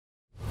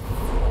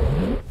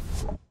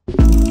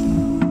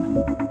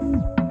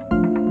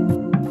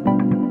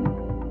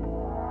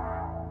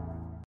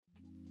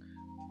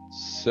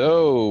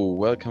So,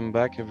 welcome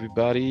back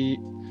everybody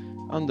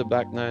on the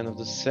back nine of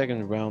the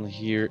second round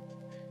here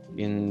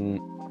in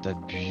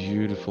that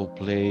beautiful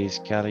place,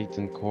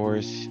 Kalhyttan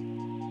course,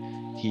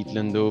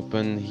 Heatland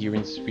Open here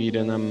in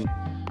Sweden. I'm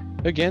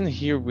again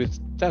here with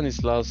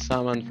Stanislav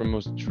Saman from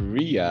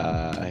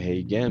Austria. Hey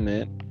again,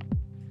 man.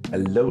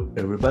 Hello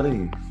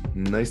everybody,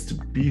 nice to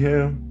be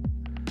here.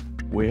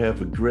 We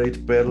have a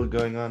great battle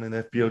going on in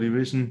FBO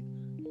division.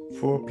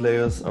 4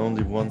 players,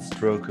 only 1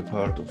 stroke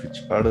apart of each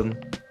other.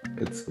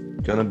 It's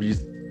gonna be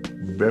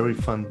very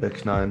fun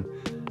back nine.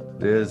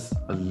 There's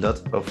a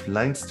lot of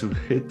lines to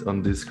hit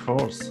on this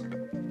course.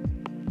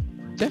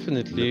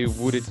 Definitely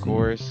wooded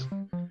course.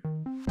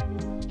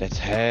 Let's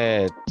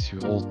head to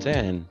hole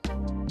 10.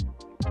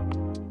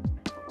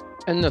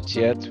 And not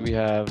yet, we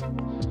have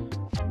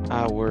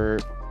our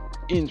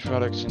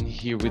introduction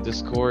here with the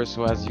score.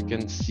 So as you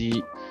can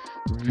see,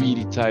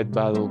 really tight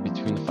battle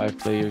between 5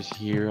 players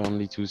here,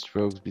 only 2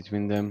 strokes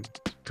between them.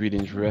 Pretty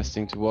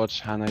interesting to watch.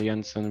 Hannah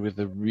Jensen with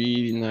a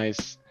really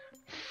nice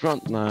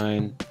front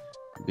line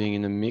being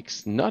in the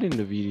mix, not in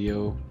the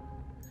video.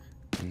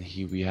 And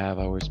here we have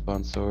our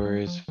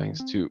sponsors.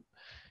 Thanks to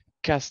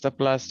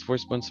Kastaplast for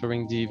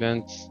sponsoring the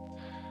event.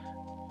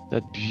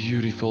 That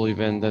beautiful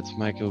event that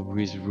Michael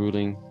is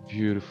ruling.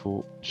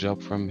 Beautiful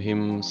job from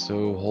him.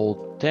 So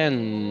hole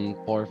 10,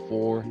 par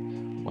 4,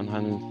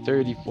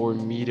 134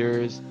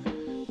 meters.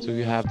 So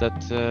you have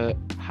that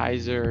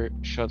hyzer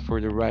shot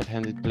for the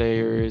right-handed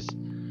players.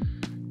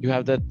 You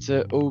have that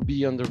OB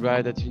on the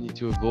right that you need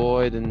to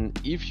avoid. And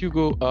if you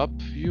go up,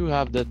 you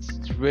have that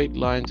straight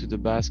line to the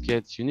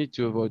basket. You need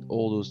to avoid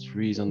all those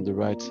trees on the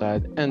right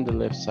side and the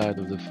left side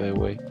of the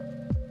fairway.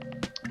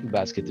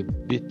 Basket a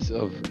bit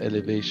of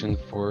elevation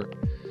for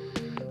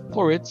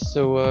it,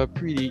 so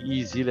pretty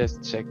easy.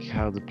 Let's check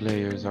how the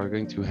players are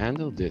going to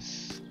handle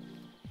this.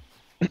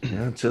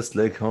 Yeah, just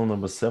like hole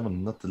number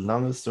 7, not the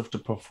longest of the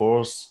par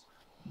 4s,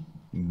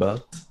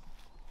 but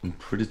a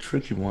pretty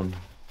tricky one.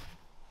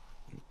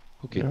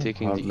 Okay, yeah,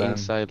 taking the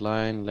inside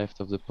line, left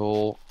of the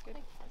pole,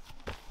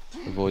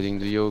 avoiding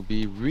the OB.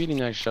 Really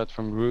nice shot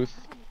from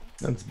Ruth.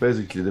 That's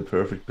basically the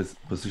perfect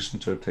position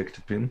to attack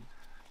the pin.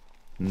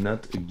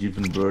 Not a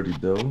given birdie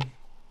though.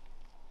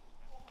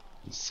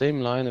 Same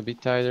line, a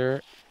bit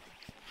tighter.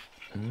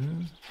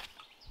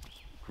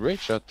 Great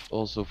shot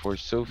also for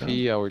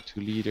Sofie, our 2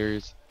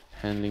 leaders,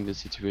 handling the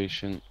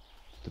situation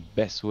the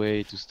best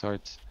way to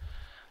start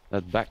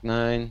that back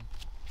nine.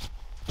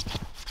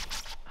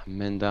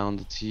 Men down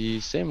the tee,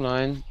 same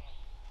line,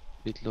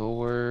 bit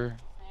lower,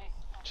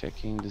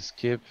 checking the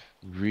skip,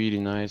 really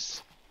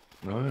nice.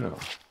 Oh yeah,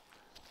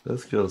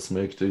 those girls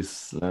make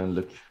this line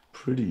look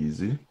pretty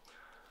easy.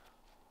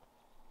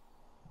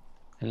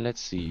 And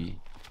let's see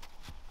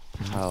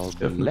how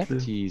the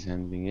lefty is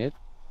handling it.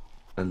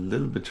 A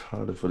little bit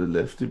harder for the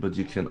lefty, but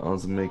you can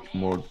also make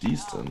more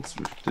distance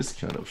with this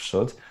kind of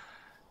shot.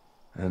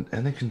 And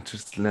Anniken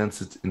just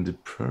lands it in the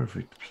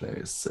perfect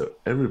place, so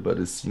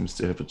everybody seems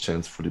to have a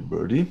chance for the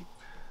birdie.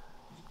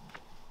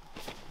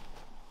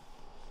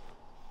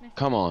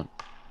 Come on.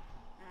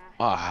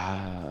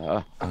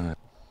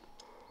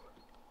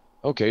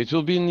 Okay, it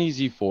will be an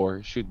easy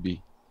 4, should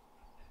be.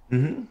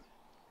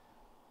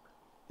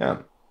 Yeah.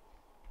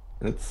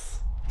 It's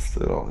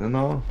still, you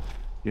know,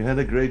 you had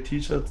a great tee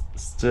shot.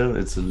 Still,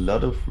 it's a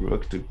lot of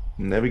work to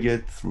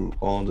navigate through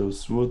all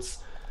those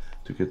woods,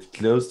 to get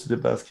close to the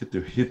basket,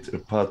 to hit a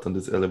putt on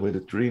this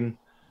elevated green.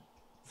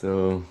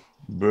 So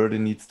birdie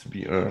needs to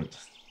be earned.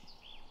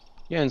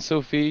 Yeah, and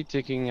Sofie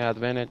taking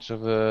advantage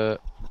of the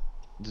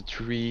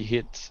 3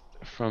 hit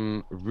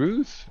from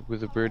Ruth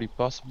with a birdie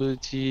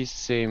possibility.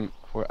 Same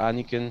for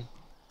Anniken.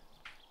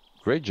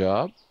 Great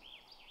job.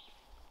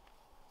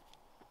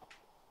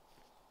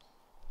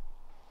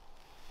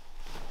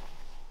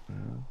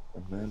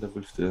 Amanda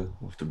with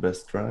the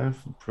best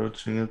drive,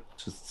 approaching it,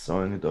 just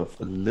sawing it off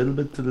a little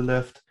bit to the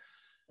left.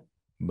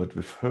 But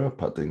with her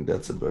putting,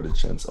 that's a birdie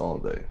chance all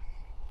day.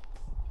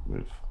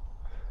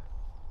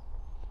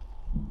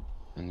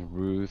 And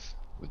Ruth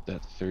with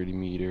that 30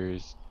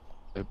 meters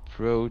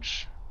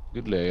approach.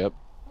 Good layup.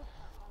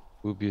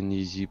 Will be an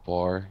easy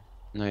par.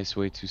 Nice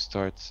way to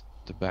start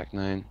the back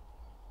nine.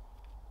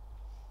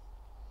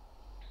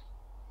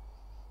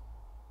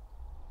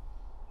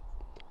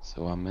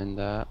 So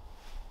Amanda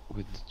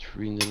with the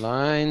 3 in the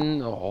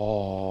line.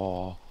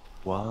 Oh,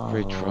 wow,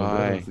 great try.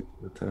 That was a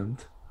good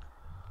attempt.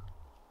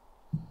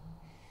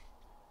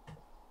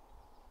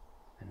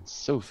 And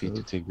Sofie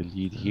to take the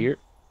lead here.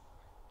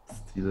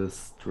 Steal a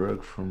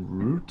stroke from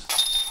Ruth.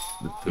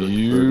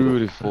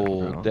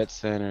 Beautiful, dead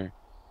center.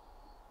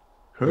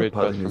 Her great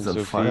putt putting from is on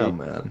Sofie. fire,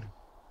 man.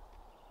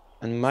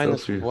 And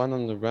 -1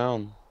 on the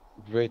round.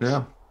 Great.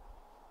 Yeah.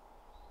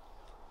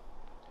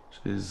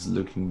 She's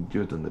looking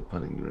good on the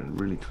putting green.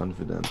 Really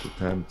confident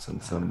attempts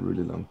and some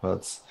really long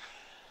putts.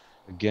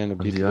 Again, a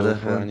bit low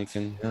for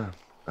Anniken. Yeah,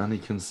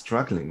 Anniken's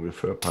struggling with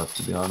her putt,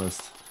 to be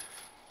honest.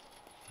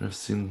 We've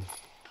seen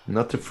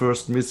not the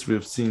first miss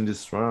we've seen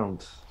this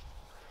round.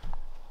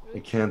 I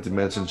can't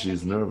imagine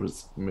she's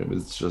nervous. Maybe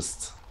it's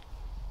just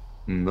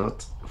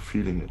not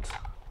feeling it.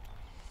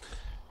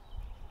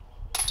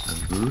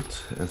 And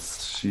Ruth,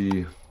 as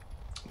she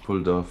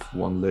pulled off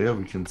one layer,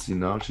 we can see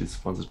now she's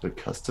sponsored by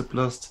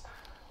Kastaplast,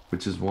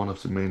 which is one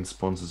of the main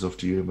sponsors of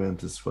the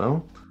event as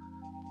well.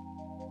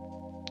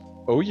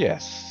 Oh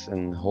yes,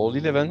 and whole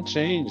event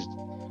changed.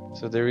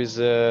 So there is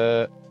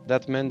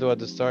that Mendo at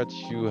the start,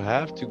 you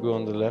have to go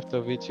on the left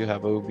of it. You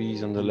have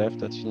OBs on the left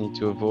that you need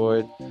to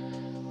avoid.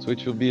 So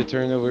it will be a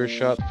turnover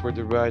shot for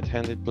the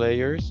right-handed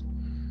players.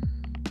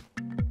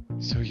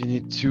 So you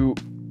need to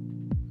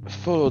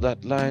follow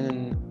that line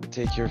and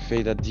take your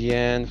fade at the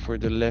end. For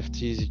the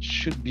lefties, it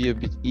should be a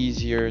bit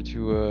easier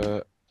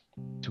to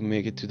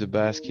make it to the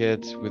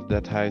basket with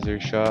that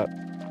hyzer shot.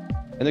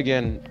 And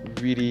again,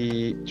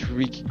 really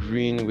tricky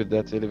green with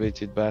that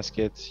elevated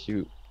basket.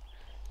 You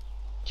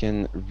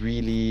can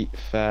really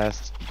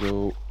fast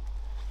go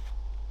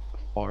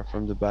far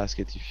from the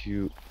basket if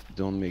you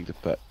don't make the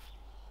putt.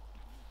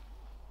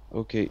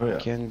 Okay, Oh, yeah.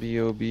 can be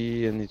OB,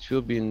 and it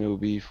will be an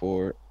OB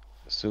for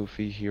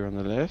Sofie here on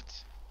the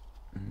left.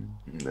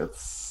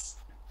 That's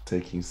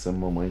taking some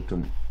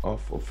momentum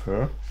off of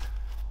her.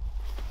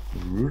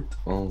 Ruth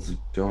also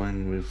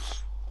going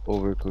with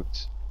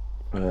Overcooked.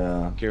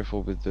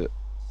 Careful with the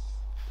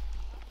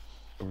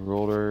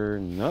roller,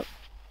 not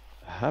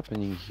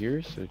happening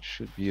here, so it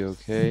should be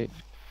okay.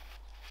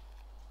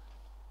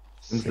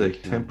 Seems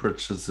like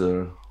temperatures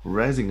are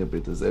rising a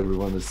bit as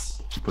everyone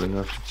is putting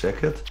off the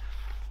jacket.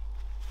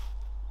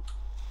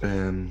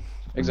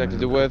 Exactly,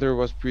 the weather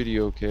was pretty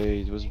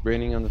okay. It was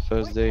raining on the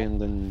first day and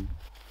then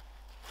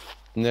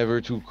never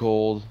too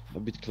cold, a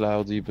bit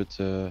cloudy, but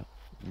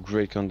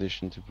great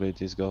condition to play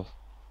disc golf.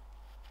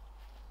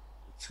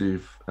 Let's see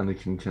if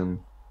Anniken can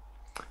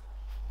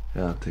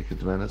take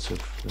advantage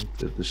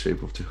of the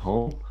shape of the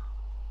hole.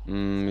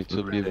 It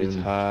will be a bit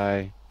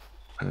high.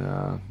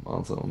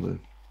 Also on the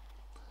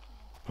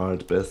par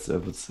at best, I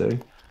would say.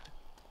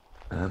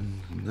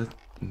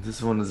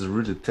 This one is a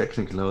really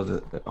technical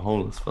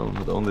hole as well,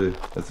 not only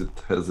as it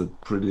has a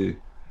pretty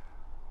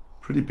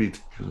big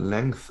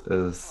length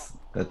as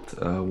at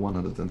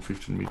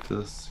 115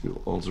 meters,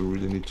 you also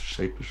really need to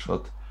shape a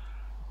shot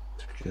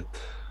to get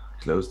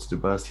close to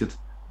the basket.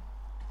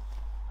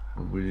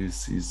 We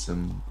see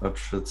some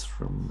upshots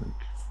from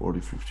like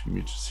 40-50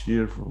 meters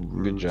here from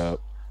Ruth. Good job.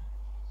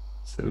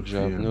 Sofie, good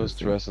job, no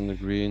stress on the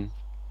green.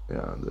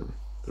 Yeah,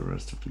 the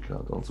rest of the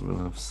card also will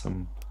have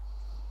some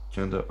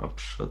kind of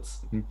upshots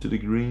into the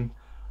green.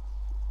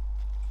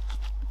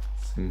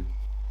 Let's see.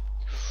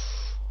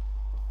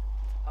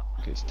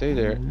 Okay, stay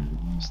there.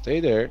 Stay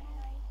there.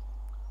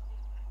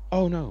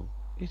 Oh no,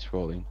 it's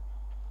rolling.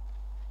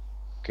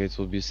 Okay, it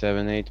will be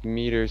 7-8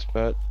 meters,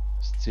 but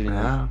still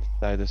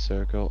inside the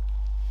circle.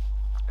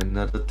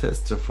 Another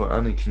tester for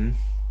Anniken.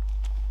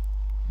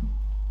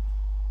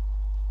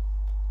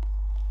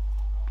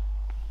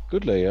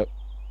 Good layup.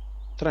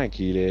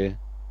 Tranquille.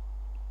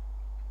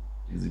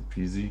 Easy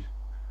peasy.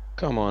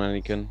 Come on,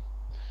 Anniken.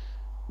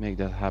 Make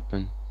that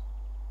happen.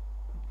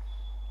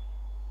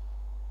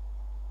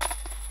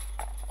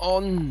 Oh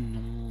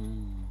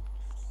no.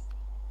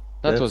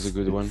 That was a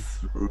good one.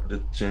 Through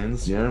the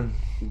chains, yeah.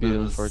 Bit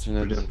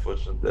unfortunate. Pretty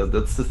unfortunate.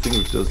 That's the thing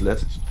with those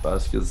latitude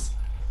baskets.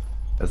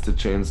 As the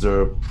chains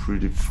are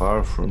pretty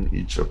far from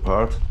each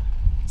apart,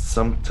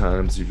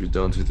 sometimes if you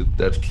don't hit it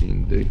that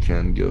clean, they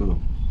can go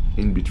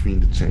in between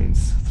the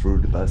chains through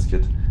the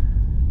basket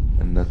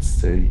and not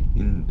stay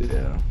in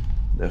there.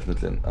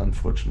 Definitely an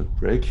unfortunate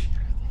break.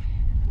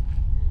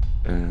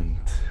 And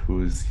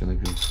who is gonna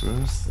go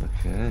first?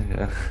 Okay,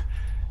 yeah.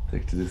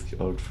 Take the disc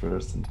out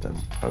first and then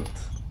putt.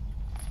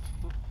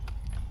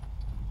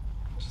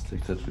 Just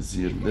like that, we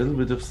see a little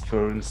bit of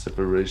scoring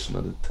separation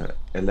on the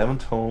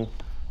 11th hole.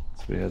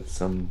 So we had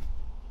some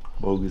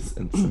bogeys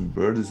and some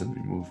birdies, and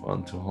we move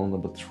on to hole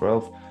number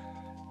 12,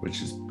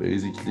 which is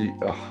basically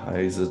a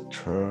hyzer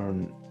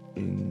turn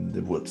in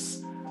the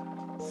woods.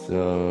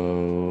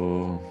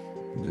 So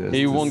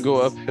he won't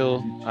go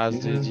uphill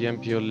as the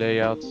MPO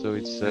layout, so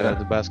it's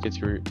the basket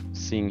you're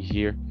seeing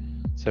here,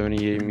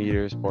 78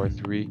 meters par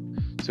 3.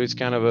 So it's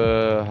kind of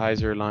a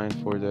hyzer line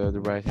for the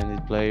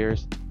right-handed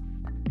players.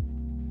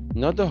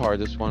 Not the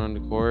hardest one on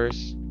the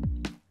course.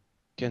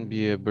 Can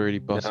be a birdie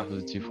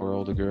possibility for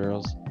all the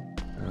girls.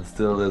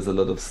 Still, there's a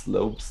lot of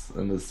slopes,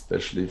 and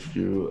especially if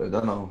you, I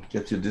don't know,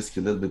 get your disc a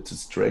little bit too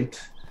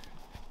straight.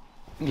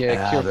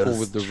 Yeah, careful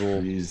with the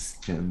roll. Trees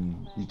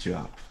can eat you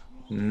up.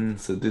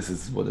 So this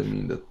is what I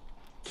mean, that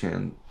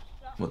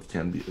what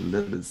can be a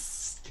little bit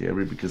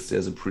scary, because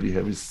there's a pretty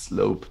heavy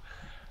slope.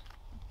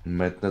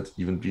 Might not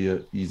even be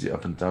an easy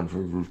up and down for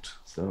a route.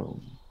 So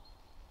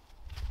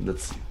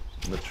let's see.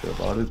 I'm not sure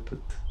about it, but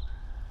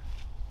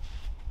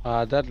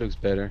that looks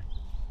better.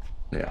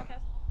 Yeah.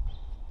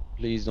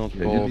 Please don't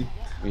fall.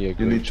 You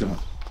need to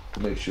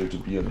make sure to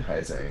be on the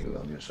highest angle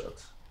on your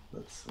shot.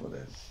 That's what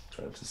I'm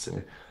trying to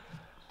say.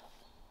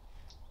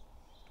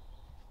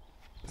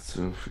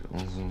 So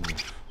also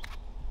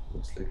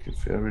looks like a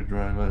fairway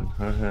driver in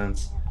her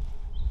hands.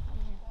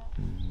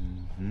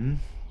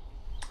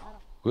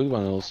 Good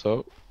one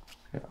also.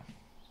 Yeah.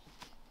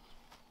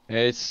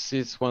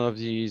 It's one of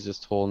the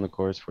easiest hole in the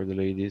course for the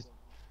ladies.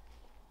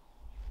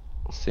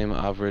 Same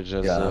average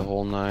as the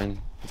whole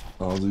 9.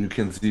 Also you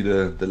can see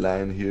the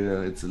line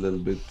here. It's a little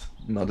bit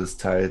not as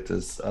tight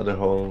as other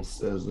holes.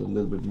 There's a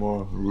little bit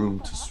more room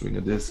to swing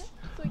a disc.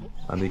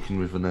 Anniken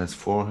with a nice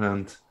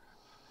forehand.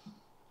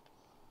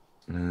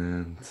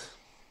 And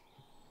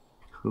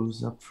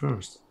who's up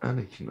first?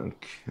 Anniken,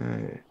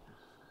 okay.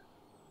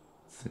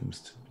 Seems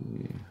to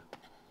be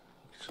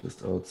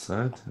just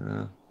outside.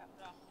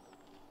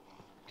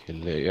 Okay,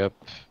 layup,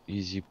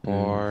 easy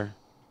par.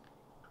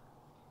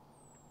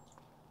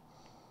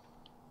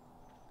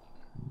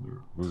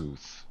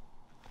 Ruth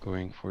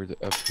going for the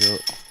uphill,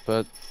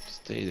 but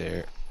stay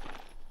there.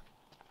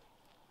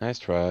 Nice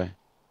try.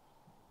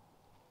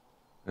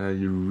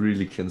 You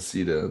really can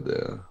see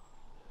the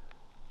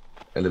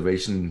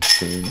elevation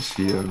change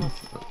here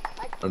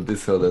on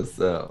this hill, as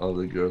all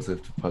the girls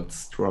have to putt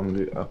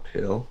strongly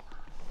uphill.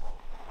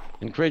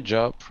 And great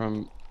job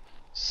from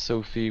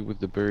Sofie with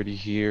the birdie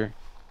here.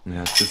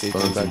 Yeah, just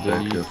bouncing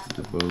back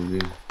after the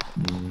bogey.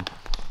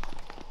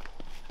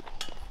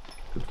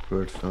 Good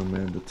bird from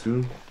Amanda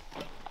too.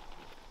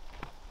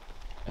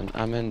 And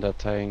Amanda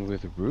tying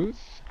with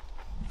Ruth.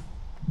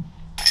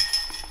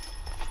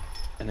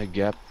 And a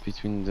gap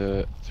between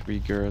the 3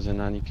 girls and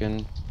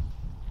Anniken.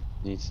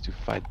 Needs to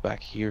fight back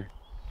here.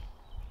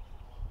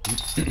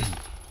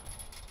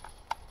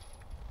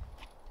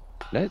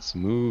 Let's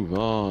move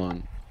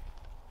on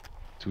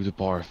to the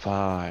par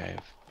 5.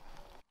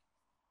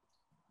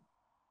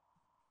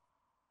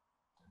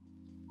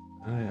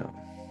 Oh yeah.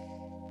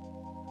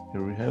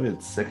 Here we have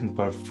it, second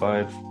par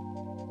 5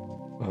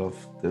 of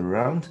the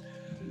round.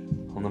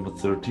 On number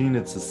 13,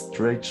 it's a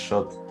straight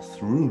shot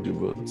through the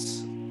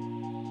woods.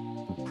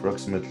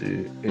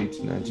 Approximately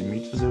 80-90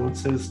 meters, I would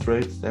say,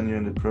 straight. Then you're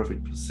in the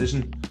perfect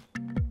position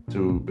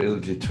to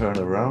basically turn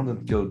around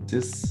and go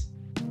this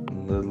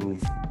little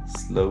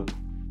slope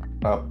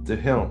up the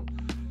hill.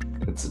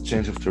 It's a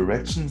change of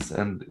directions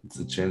and it's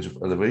a change of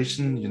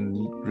elevation.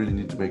 You really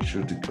need to make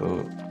sure to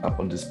go up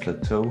on this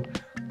plateau,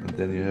 and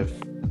then you have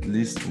at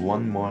least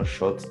one more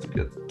shot to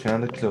get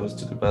kind of close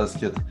to the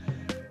basket.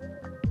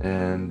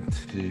 And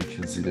you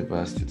can see the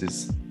basket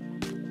is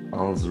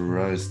also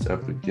raised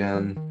up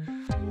again.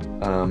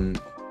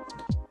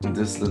 In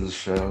this little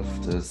shelf,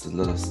 there's a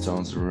lot of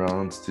stones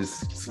around.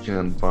 This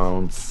can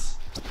bounce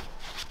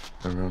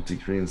around the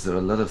green, so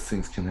a lot of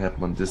things can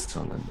happen on this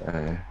tournament.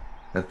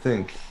 I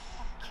think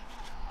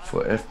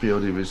for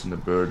FPO division, a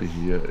birdie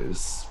here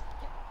is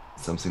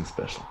something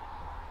special.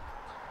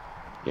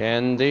 Yeah,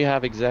 and they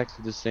have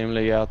exactly the same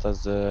layout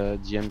as the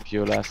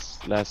MPO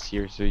last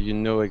year, so you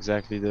know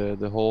exactly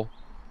the hole.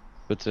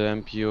 But the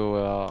MPO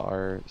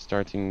are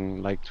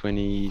starting like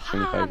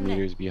 20-25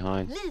 meters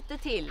behind.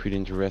 Pretty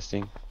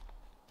interesting.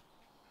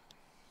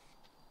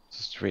 It's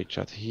a straight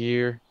shot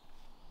here.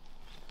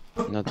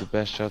 Not the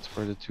best shot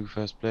for the 2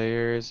 first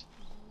players.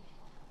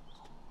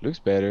 Looks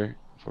better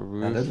for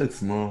Ruth. And that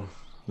looks more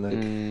like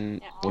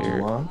what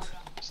you want.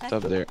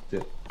 Stop there.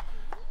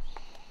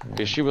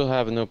 Okay, she will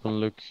have an open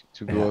look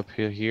to go up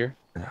here.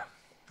 Yeah,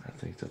 I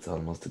think that's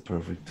almost the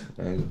perfect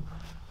angle.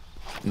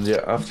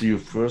 Yeah, after your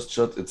first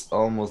shot, it's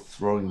almost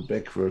throwing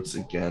backwards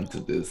again to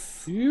this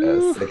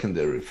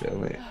secondary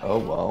fairway. Oh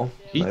wow.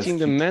 Hitting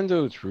the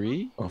Mando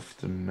tree. Of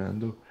the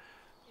Mando.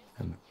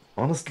 And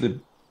honestly,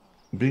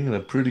 being in a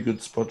pretty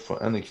good spot for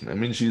Anniken. I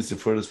mean, she's the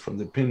furthest from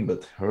the pin,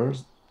 but her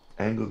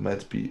angle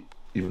might be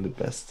even the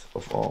best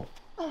of all.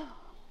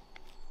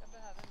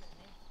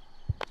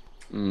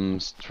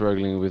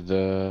 Struggling with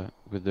the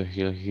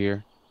hill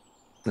here.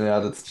 Yeah,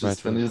 that's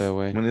just when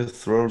you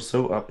throw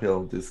so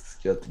uphill, discs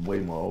get way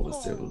more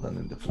overstable than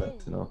in the flat,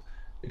 you know.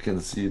 You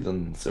can see it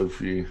on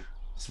Sofie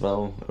as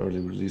well, early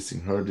releasing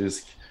her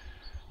disc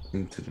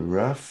into the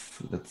rough.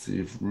 Let's see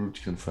if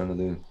Ruth can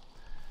finally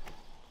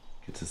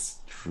get a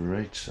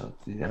straight shot.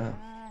 Yeah.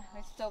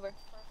 It's over.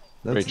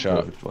 That's a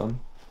perfect one.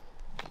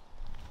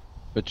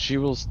 But she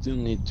will still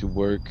need to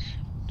work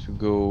to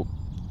go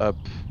up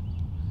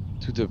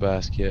to the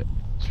basket.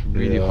 It's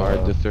really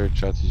hard. The third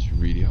shot is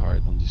really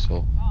hard on this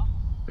hole.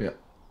 Yeah.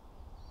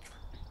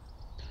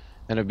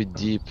 And a bit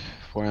deep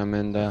for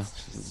Amanda.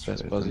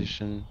 Best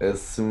position.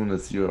 As soon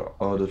as you're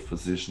out of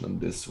position on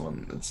this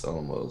one, it's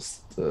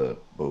almost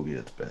bogey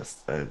at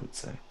best, I would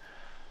say.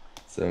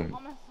 So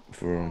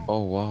for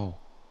oh wow.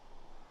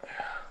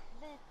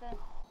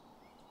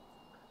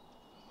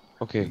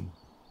 Okay.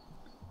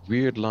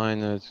 Weird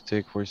line to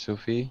take for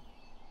Sofie.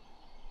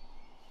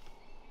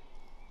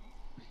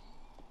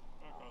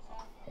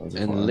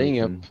 And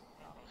laying up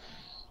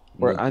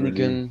for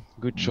Anniken,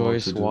 good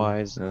choice,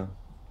 wise. Yeah.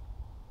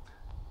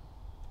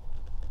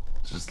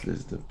 Just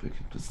leave the pick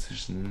in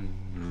position.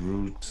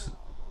 Ruth,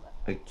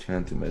 I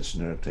can't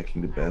imagine her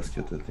attacking the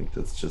basket. I think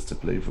that's just a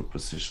play for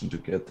position to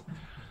get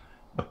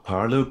a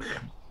par look.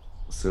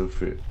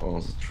 Sofie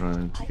also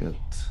trying to get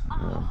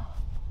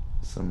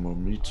some more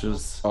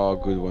meters. Oh,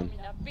 good one.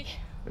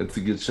 It's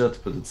a good shot,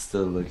 but it's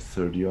still like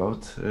 30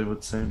 out, I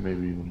would say,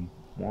 maybe even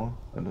more.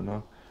 I don't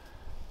know.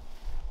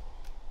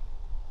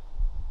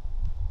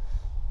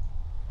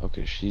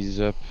 Okay,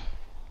 she's up.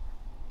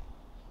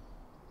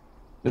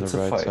 on the It's a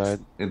right fight. side.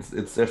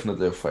 It's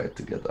definitely a fight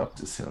to get up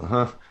this hill,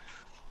 huh?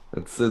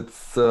 It's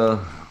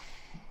a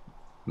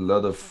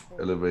lot of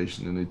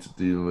elevation you need to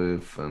deal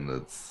with, and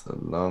it's a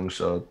long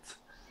shot.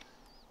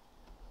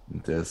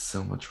 There's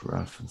so much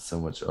rough and so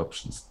much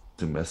options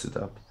to mess it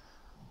up.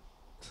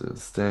 So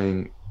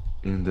staying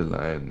in the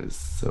line is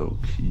so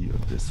key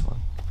on this one.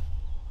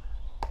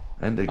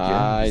 And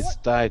again, It's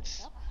tight.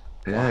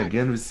 yeah,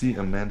 again we see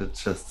Amanda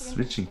just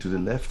switching to the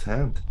left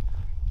hand.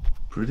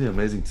 Pretty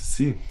amazing to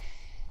see.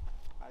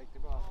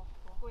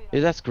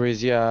 Yeah, that's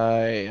crazy.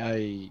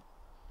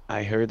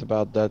 I heard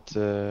about that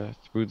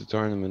through the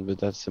tournament, but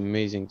that's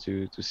amazing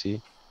to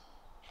see.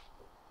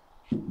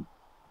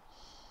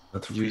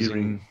 Not Using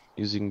fearing,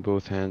 using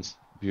both hands.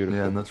 yeah,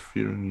 Beautiful. not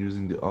fearing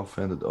using the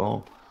offhand at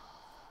all.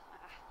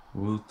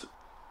 Would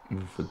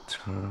with a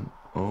turn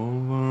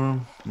over.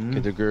 Okay,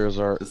 the girls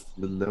are Just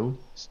below.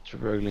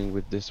 struggling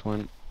with this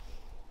one.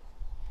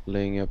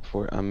 Laying up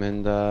for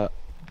Amanda.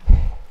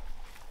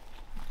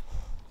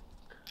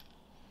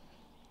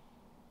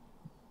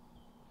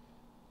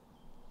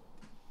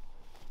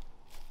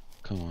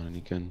 Come on,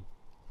 Anniken.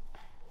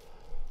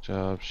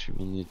 Job. She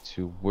will need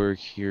to work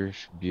here.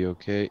 Should be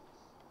okay.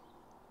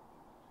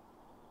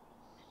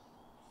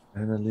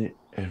 Finally,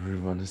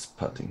 everyone is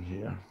putting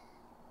here.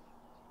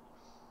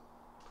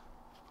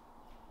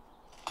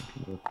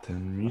 About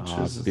 10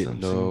 meters A or bit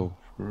something. low.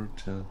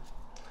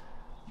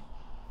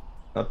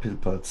 Uphill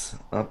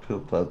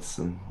putts,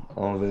 and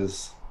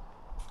always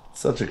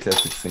such a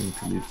classic thing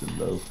to leave them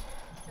low.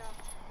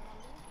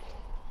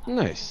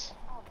 Nice.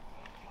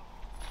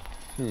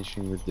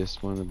 Finishing with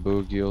this one. A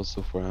bogey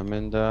also for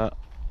Amanda.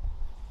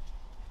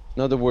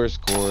 Not the worst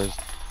scores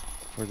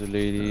for the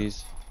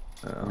ladies.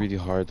 Really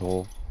hard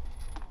hole.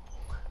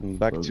 And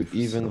back Bogey to for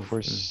even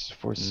Sophie.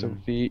 for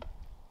Sophie.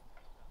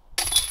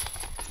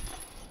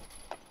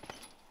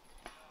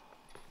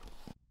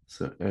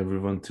 So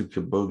everyone took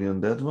a bogey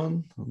on that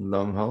one.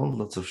 Long hole,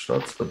 lots of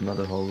shots, but not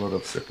a whole lot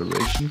of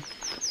separation.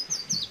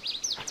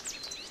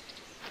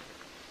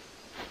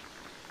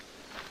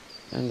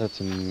 And that's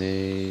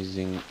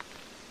amazing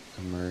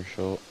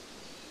commercial.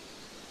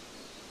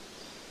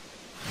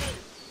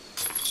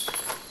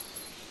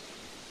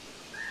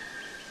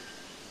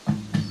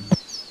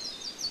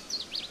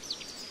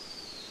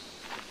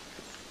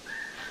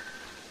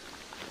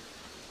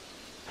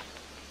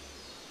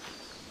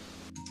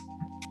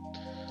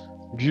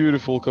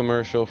 Beautiful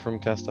commercial from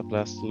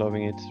Kastaplast,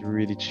 loving it,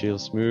 really chill,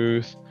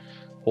 smooth.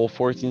 Hole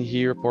 14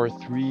 here, par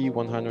 3,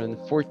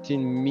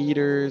 114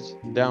 meters,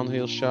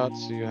 downhill shot.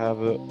 So you have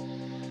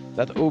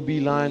that OB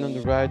line on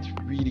the right,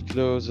 really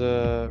close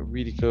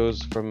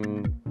from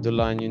the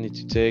line you need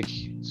to take.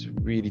 It's a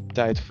really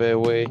tight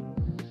fairway.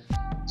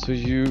 So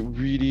you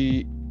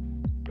really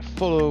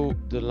follow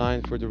the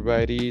line for the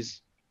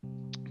righties.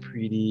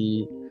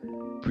 Pretty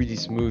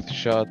smooth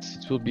shots.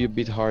 It will be a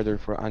bit harder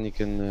for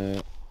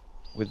Anniken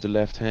with the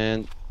left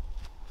hand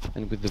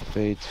and with the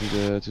fade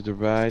to the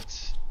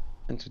right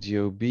and to the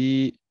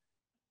OB.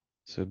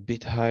 So a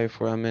bit high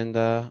for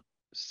Amanda,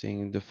 staying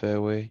in the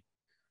fairway.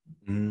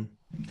 And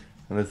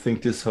I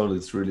think this hole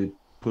is really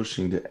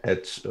pushing the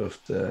edge of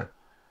the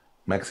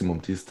maximum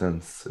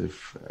distance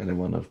if any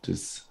one of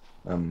these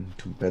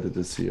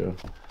competitors here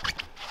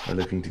are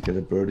looking to get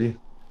a birdie.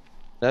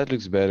 That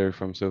looks better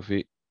from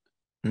Sofie.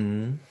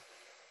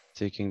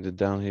 Taking the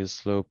downhill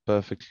slope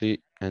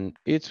perfectly, and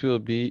it will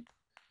be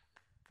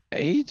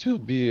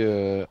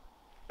a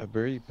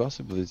birdie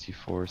possibility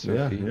for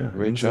Sofie. Yeah,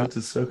 Great inside shot.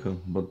 the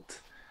circle, but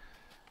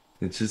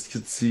you just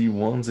could see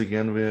once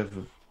again we have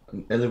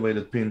an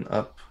elevated pin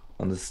up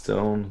on the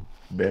stone.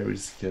 Very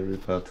scary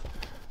putt.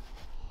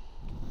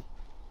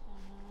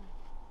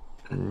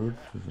 Ruth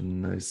with a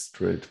nice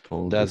straight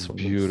pull. That's This one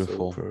looks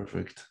beautiful. so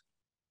perfect.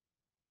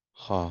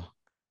 Ha,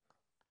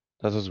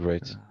 that was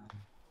great.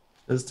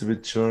 Just a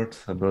bit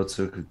short, about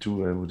circle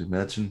 2, I would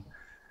imagine.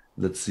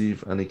 Let's see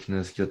if Anniken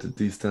has got the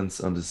distance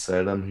on the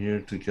sidearm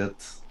here to get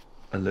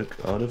a look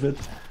out of it.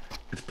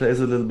 It plays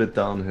a little bit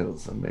downhill,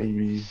 so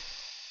maybe.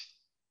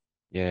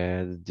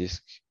 Yeah, the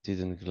disc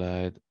didn't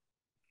glide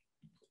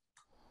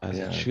as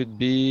it Yeah, should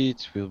be.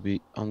 It will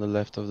be on the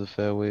left of the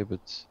fairway, but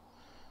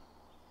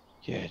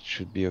yeah, it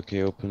should be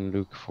okay. Open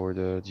look for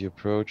the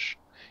approach.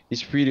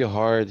 It's pretty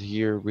hard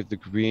here with the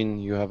green.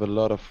 You have a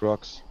lot of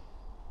rocks.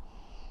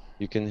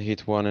 You can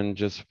hit one and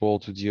just fall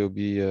to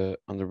DOB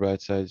on the right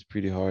side. It's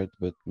pretty hard,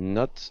 but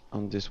not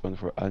on this one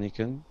for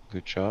Anniken.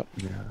 Good shot.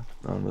 yeah.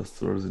 Almost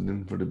throws it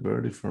in for the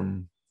birdie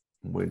from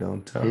way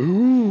downtown.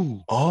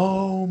 Ooh.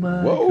 Oh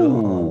my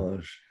Whoa.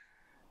 gosh.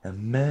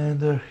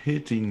 Amanda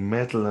hitting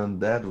metal on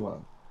that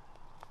one.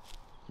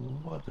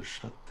 What a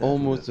shot that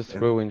Almost a would have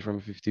throw been. in from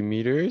 50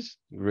 meters.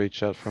 Great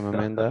shot from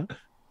Amanda.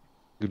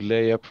 Good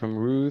layup from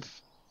Ruth.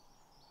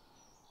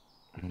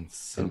 And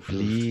so And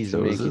please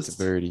make it a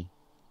birdie.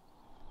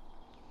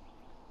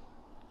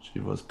 She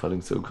was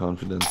putting so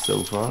confident so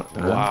far.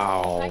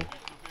 Wow.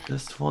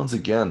 Just once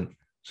again,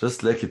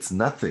 just like it's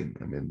nothing.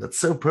 I mean, that's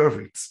so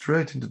perfect.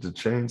 Straight into the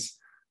chains.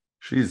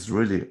 She's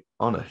really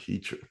on a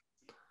heater.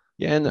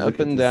 Yeah, and Look up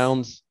at and this.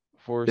 downs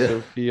for Yeah.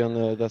 Sophie on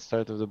that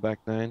start of the back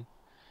nine.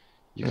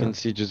 You Yeah. can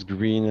see just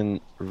green and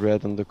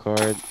red on the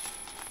card.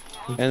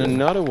 And Okay.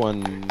 another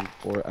one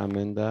for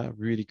Amanda.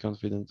 Really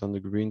confident on the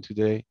green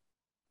today.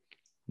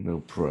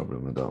 No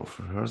problem at all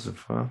for her so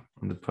far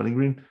on the putting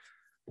green.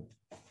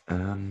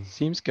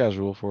 Seems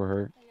casual for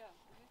her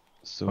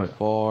so Oh, yeah.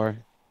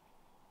 far.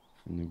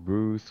 And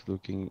Ruth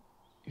looking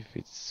if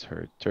it's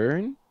her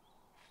turn.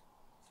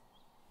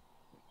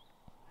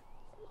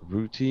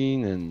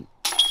 Routine and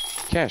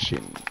cash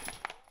in.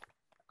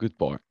 Good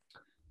par.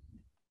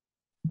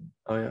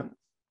 Oh yeah,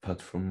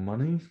 putt for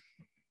money.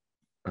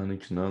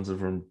 Anniken answer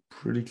from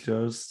pretty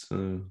close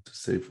to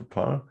save a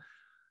par.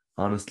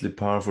 Honestly,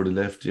 par for the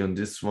lefty on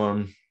this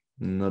one.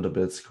 Not a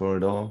bad score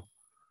at all.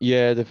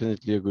 Yeah,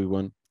 definitely a good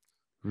one.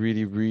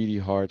 Really, really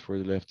hard for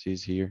the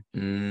lefties here.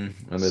 And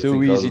I So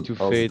think easy to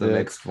also fade.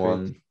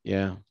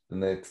 Yeah. the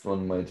next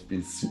one might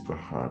be super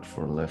hard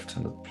for a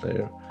left-handed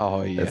player,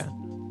 Oh as yeah.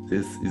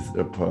 this is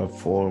a par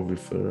 4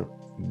 with a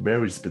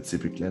very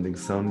specific landing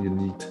zone. You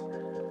need,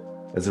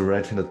 as a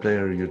right-handed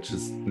player, you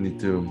just need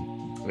to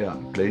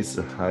place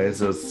a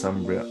hyzer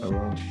somewhere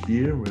around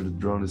here where the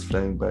drone is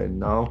flying by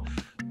now.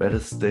 Better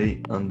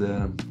stay on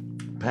the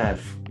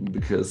path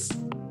because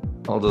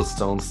all those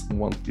stones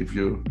won't give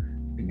you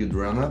a good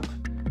run up.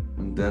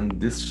 And then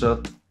this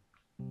shot,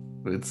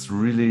 it's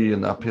really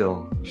an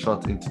uphill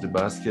shot into the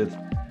basket,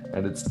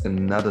 and it's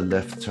another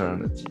left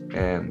turn at the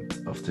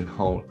end of the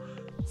hole.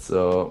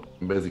 So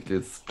basically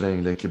it's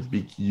playing like a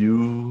big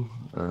U,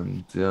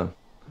 and yeah.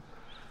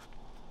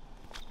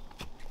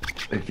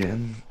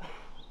 Again,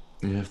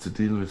 you have to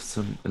deal with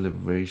some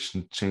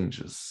elevation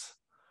changes.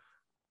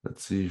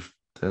 Let's see if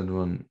that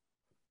one.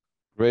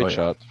 Great Oh yeah,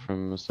 shot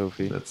from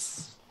Sophie.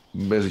 that's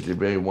basically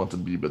where you want to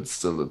be, but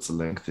still it's a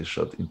lengthy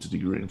shot into the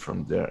green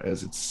from there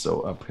as it's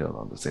so uphill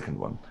on the second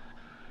one.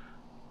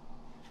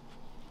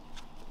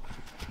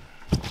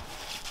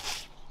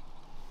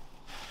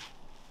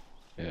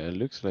 Yeah, it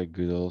looks like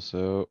good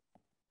also.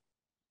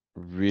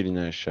 Really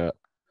nice shot.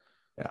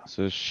 Yeah.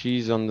 So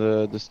she's on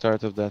the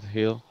start of that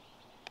hill.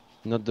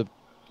 Not the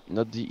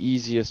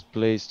easiest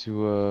place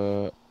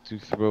to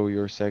throw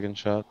your second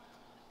shot,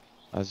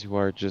 as you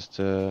are just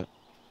up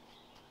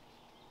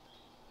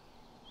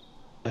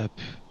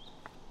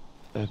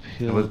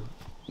uphill. But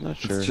Not it's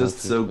sure how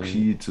just to so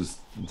explain it. key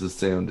to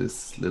stay on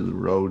this little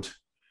road,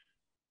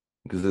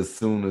 because as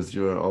soon as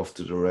you're off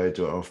to the right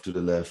or off to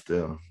the left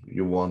there,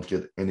 you won't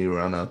get any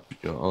run up.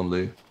 You're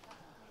only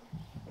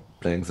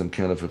playing some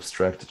kind of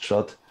abstracted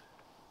shot.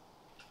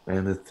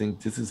 And I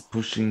think this is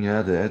pushing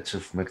the edge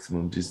of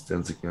maximum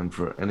distance again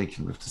for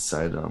Anniken with the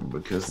sidearm,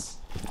 because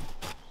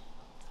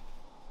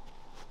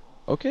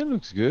Okay,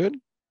 looks good.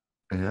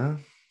 yeah,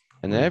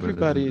 And we're better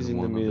everybody than the is in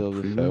the one on the middle of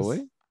the previous.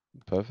 fairway.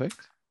 Perfect.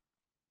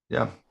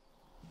 Yeah,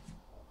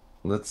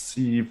 let's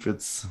see if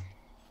it's.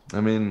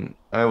 I mean,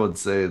 I would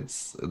say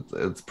it's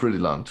pretty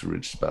long to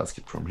reach the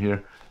basket from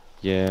here.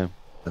 Yeah.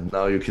 And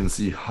now you can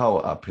see how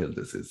uphill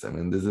this is. I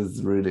mean, this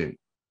is really.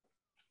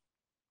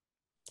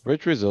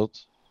 Great result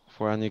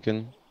for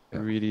Anniken. Yeah.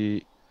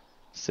 Really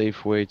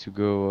safe way to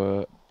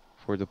go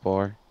for the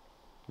par.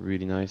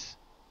 Really nice.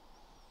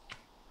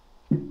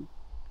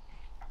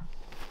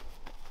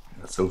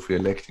 Sofie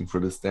electing for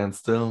the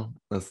standstill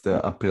as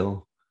the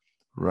uphill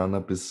run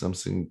up is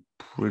something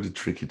pretty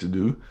tricky to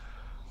do.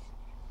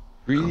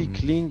 Really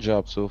clean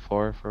job so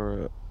far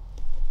for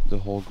the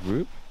whole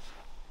group.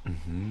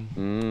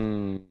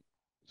 Mm-hmm.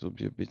 This will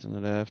be a bit on the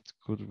left.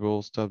 Good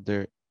roll stop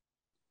there.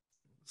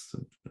 So,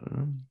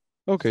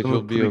 Okay, it still will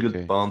a be pretty good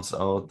okay. bounce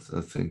out.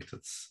 I think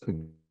that's.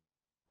 And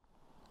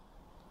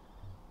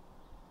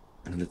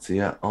let's see,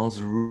 yeah,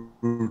 also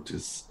Ruth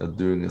is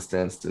doing a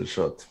standstill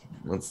shot.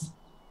 That's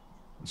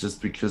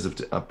just because of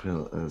the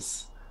uphill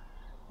is,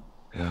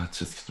 it's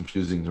just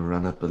confusing the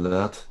run up a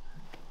lot.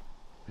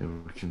 Here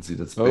we can see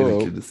that's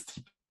basically Oh, the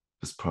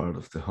steepest part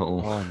of the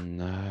hole. oh,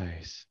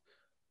 nice.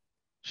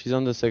 She's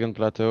on the second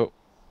plateau.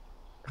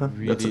 That's a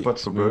Really putt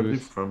for birdie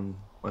smooth. from,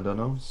 I don't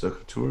know,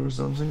 Circle Tour or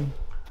something.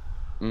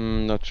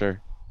 Not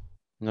sure.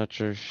 Not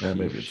sure Yeah, if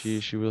maybe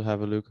it's. she will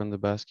have a look on the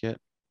basket.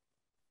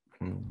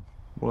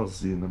 We'll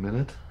see in a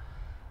minute.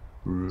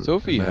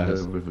 Sophie Amanda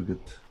has with a good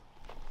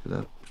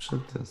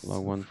shot.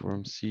 long one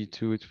from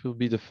C2. It will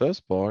be the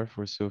first bar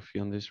for Sophie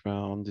on this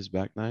round, on this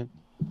back nine.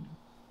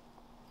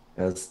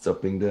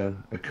 Stopping the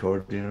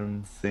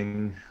accordion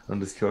thing on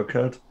the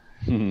scorecard.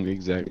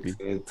 Exactly.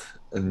 Mixing it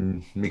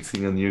and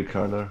mixing a new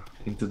color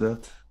into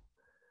that.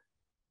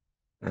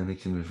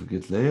 Anniken with a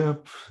good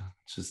layup,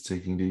 just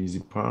taking the easy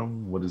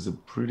palm. What is a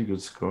pretty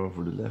good score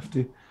for the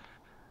lefty.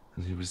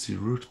 And here we see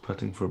Ruth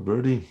putting for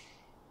birdie.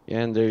 Yeah,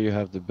 and there you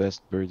have the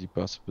best birdie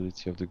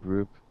possibility of the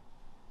group.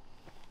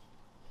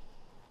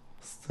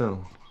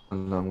 Still a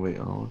long way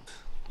out.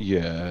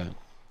 Yeah,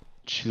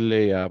 she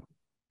layup.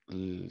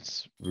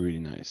 It's really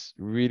nice.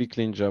 Really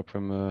clean job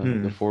from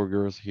the four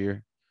girls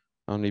here.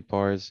 Only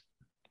pars.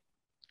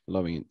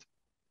 Loving it.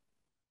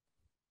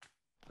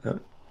 Yeah.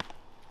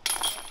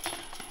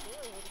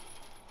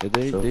 Yeah,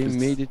 they Sophie's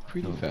made it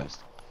pretty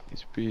fast.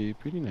 It's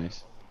pretty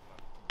nice.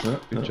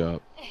 Good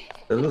job.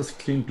 That was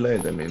clean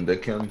played. I mean,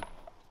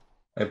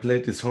 I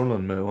played this hole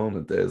on my own,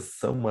 and there's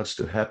so much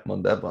to happen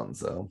on that one.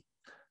 So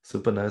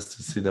super nice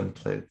to see them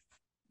play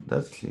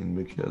that clean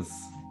because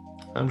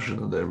I'm sure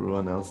not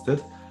everyone else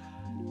did.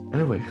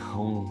 Anyway,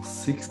 hole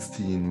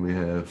 16, we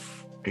have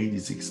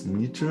 86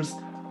 meters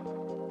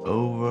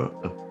over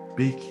a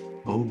big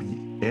OB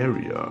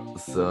area.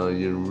 So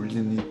you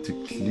really need to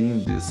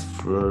clean this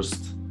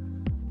first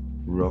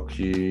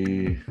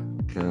rocky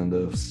kind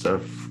of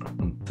stuff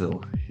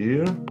until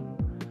here.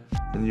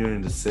 And you're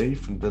in the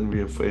safe, and then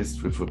we are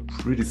faced with a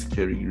pretty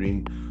scary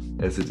green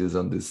as it is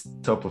on this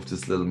top of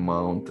this little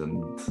mount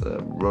and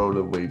roll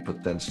away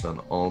potential on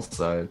all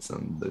sides.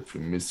 And if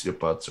you miss your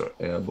putts or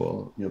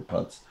airball your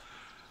putts,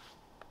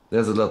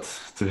 there's a lot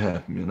to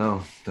happen, you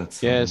know.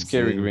 That's Yeah, all I'm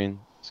scary saying. green.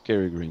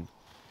 Scary green.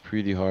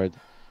 Pretty hard.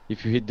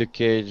 If you hit the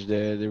cage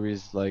there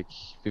is like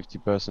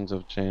 50%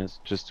 of chance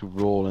just to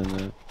roll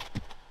and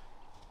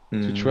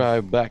to try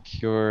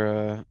back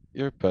your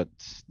putt.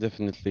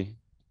 Definitely.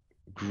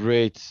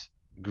 Great,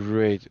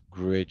 great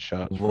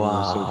shot from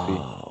Sofie.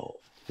 Wow.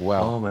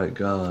 Wow. Oh my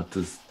god,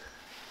 this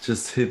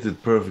just hit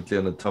it perfectly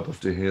on the top of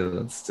the hill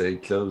and stay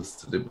close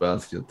to the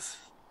basket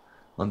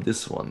on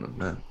this one,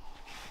 man.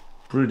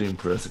 Pretty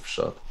impressive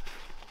shot.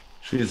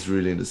 She's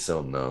really in the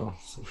zone now,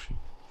 Sophie.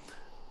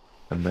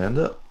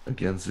 Amanda,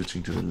 again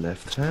switching to the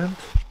left hand.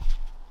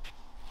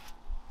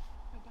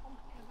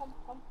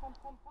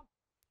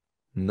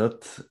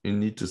 Not you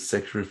need to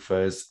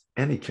sacrifice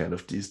any kind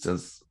of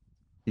distance.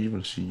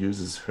 Even she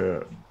uses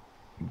her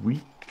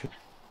weak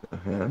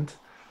hand.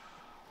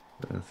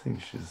 I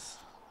think she's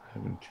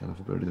having kind of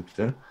a birdie up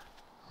there.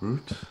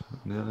 Ruth,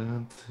 on the other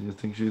hand, you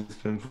think she's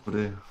going for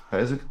the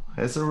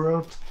Heiser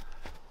route?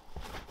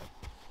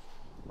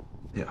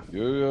 Yeah.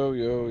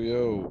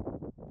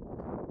 Yo.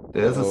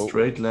 There's a Uh-oh.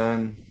 straight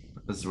line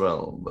as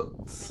well, but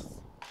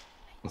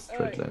a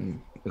straight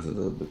line is a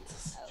little bit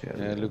scary.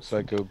 Yeah, it looks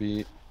like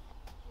OB.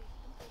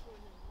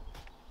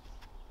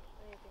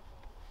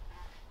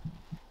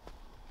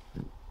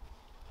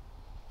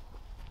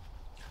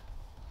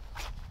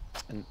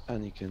 And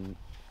Anniken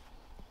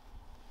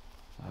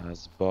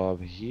has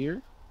Bob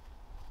here.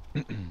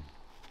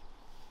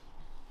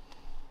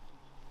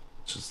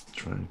 Just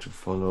trying to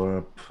follow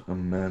up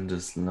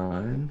Amanda's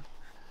line.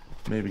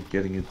 Maybe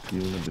getting it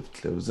even a bit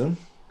closer.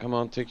 Come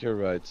on, take your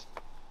right.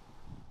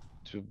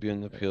 To be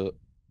an uphill,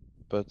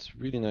 but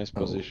really nice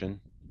position.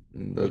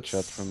 Good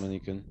shot from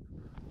Anniken.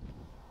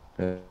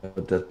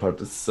 But that part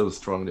is so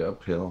strongly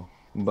uphill.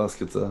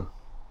 Baskets are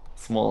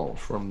small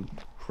from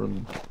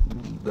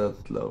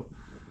that low.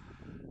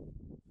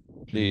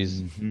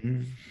 Please.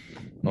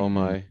 Oh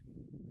my.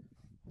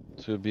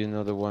 To be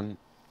another one.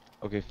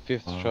 Okay,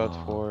 fifth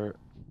shot for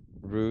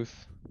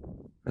Ruth.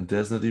 And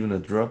there's not even a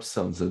drop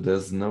zone, so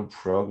there's no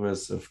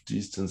progress of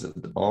distance at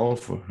all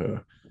for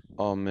her.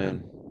 Oh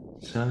man.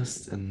 And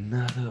just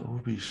another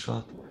OB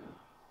shot.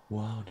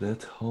 Wow,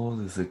 that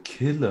hole is a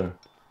killer.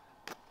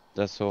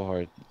 That's so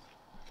hard.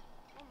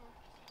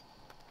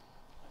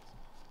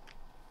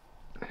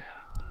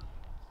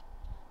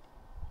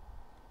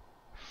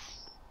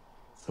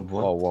 So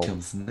what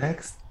comes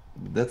next?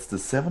 That's the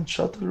 7th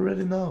shot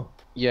already now.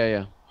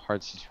 Yeah.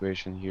 Hard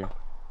situation here.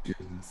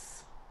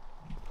 Goodness.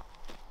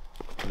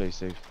 Play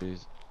safe,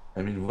 please.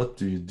 I mean, what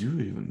do you do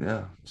even?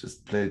 Yeah,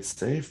 just play it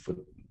safe, but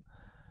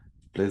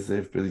play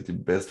safe, basically the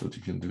best what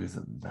you can do is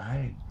a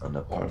 9 on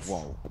a par.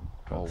 Wow.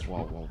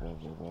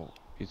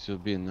 It will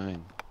be a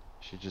 9.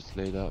 She just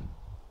laid up.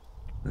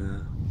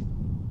 Yeah.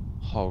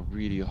 Oh,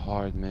 really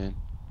hard, man.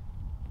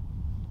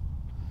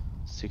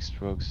 6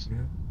 strokes.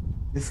 Yeah.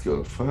 Disc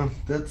golf, huh?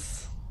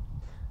 That's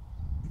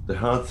the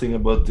hard thing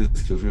about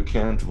disc golf. You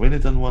can't win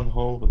it on one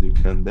hole, but you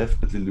can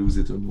definitely lose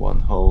it on one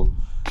hole.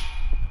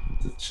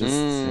 It's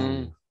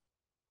just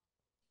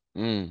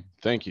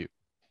Thank you.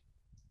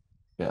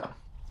 Yeah,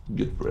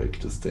 good break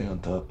to stay on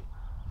top.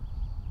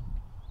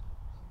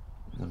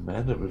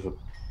 Amanda with an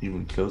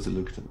even closer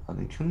look than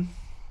Anniken.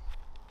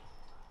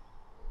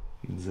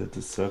 Inside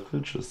the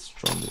circle, just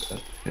strongly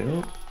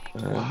uphill.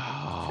 And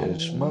wow.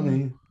 Cash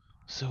money.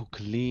 So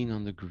clean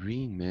on the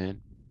green,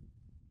 man.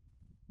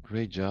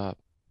 Great job.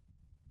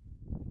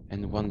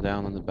 And 1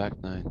 down on the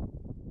back 9.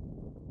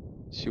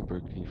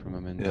 Super clean from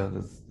Amanda.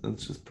 Yeah,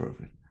 that's just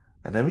perfect.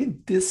 And I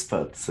mean, this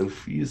putt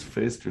Sofie is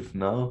faced with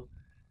now,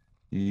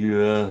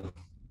 you're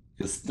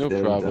staring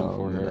no problem down,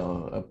 for you her.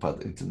 know, a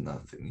putt into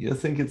nothing. You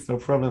think it's no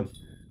problem?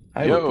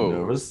 I would be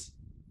nervous.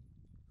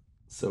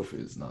 Sofie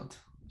is not.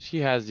 She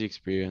has the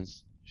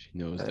experience. She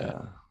knows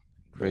that.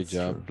 Great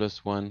job. True.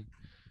 +1.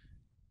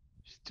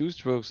 2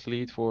 strokes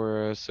lead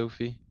for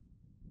Sofie.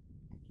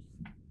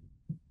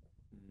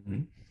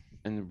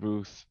 And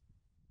Ruth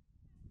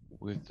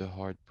with the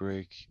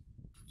heartbreak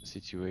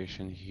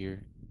situation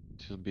here.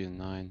 She'll be a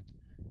 9.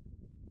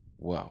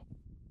 Wow.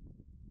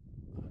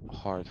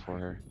 Hard for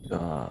her.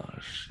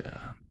 Gosh,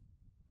 yeah.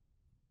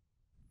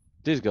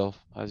 Disc golf,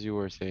 as you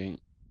were saying.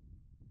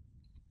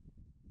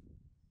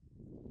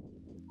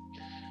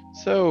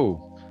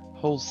 So,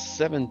 hole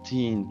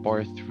 17,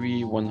 par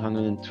 3,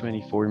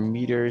 124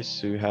 meters.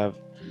 So you have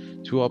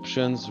Two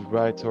options,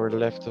 right or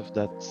left of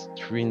that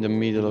tree in the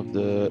middle of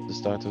the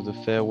start of the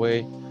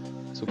fairway.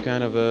 So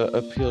kind of a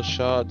uphill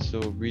shot, so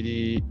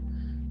really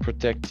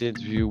protected.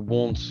 You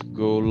won't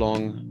go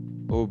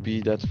long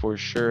OB, that's for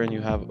sure, and you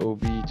have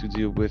OB to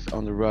deal with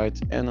on the right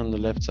and on the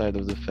left side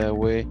of the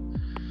fairway.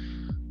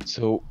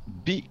 So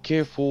be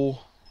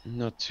careful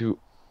not to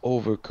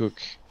overcook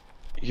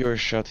your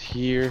shot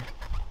here.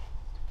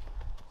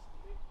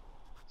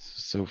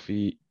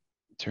 Sophie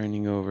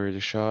turning over the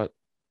shot.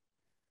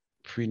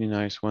 Pretty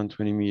nice,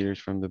 120 meters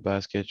from the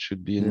basket,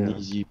 should be an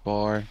easy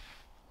par.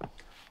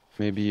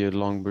 Maybe a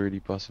long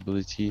birdie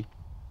possibility.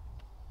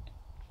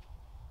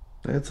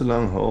 It's a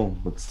long hole,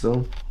 but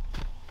still,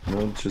 you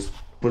know, just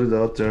put it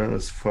out there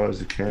as far as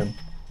you can.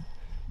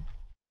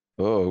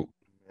 Oh,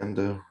 And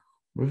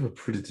we have a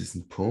pretty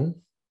decent pull.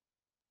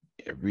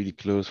 yeah, really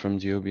close from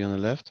the OB on the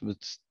left, but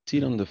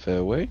still on the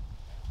fairway.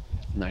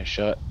 Nice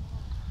shot.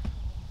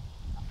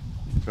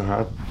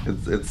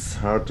 It's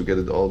hard to get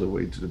it all the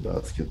way to the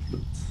basket, but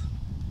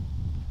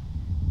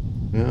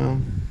yeah.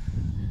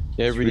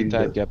 Yeah, really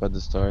tight gap at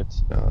the start.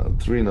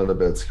 Three, not a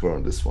bad score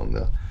on this one.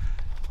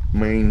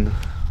 Main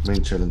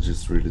challenge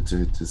is really to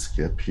hit this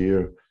gap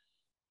here.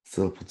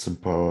 Still put some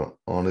power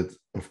on it,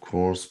 of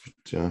course,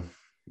 but yeah.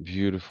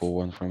 Beautiful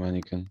one from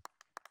Anniken.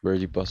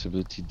 Birdie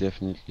possibility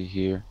definitely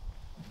here.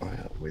 Oh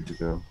yeah, way to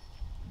go.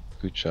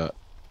 Good shot.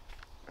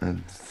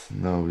 And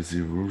now we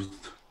see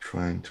Ruth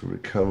trying to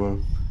recover.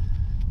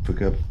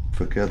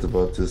 Forget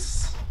about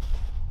this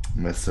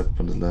mess up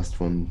on the last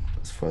one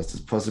as fast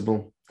as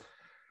possible.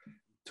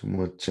 Two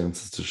more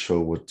chances to show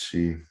what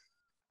she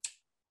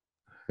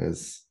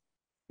has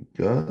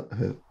got.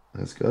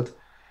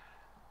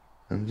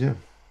 And yeah,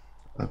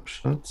 up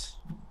shots.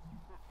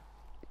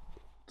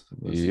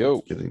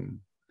 Yo,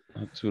 getting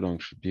not too long,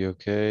 should be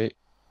okay.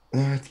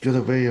 It got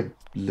away a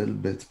little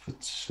bit,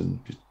 but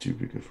shouldn't be too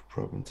big of a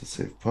problem to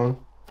save par.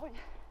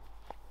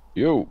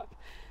 Yo,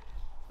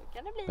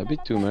 a bit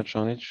too much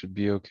on it, should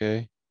be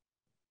okay.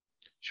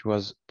 She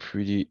was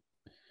pretty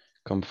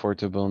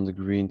comfortable on the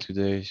green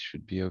today,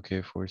 should be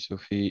okay for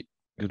Sophie.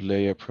 Good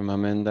layup from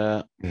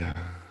Amanda. Yeah,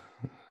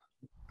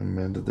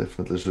 Amanda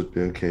definitely should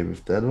be okay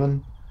with that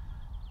one.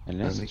 And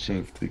let's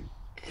check the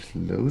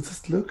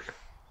closest look.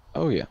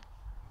 Oh yeah,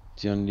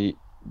 the only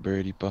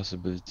birdie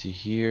possibility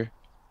here.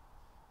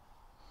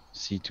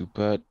 C2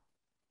 putt.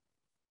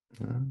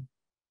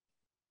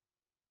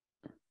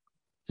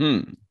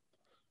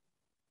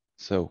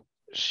 So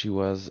she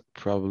was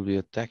probably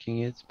attacking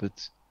it,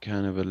 but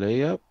kind of a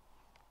layup.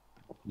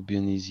 Would be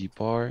an easy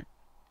par.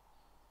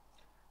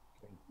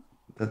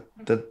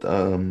 That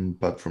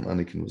putt from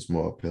Anniken was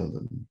more uphill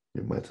than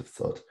you might have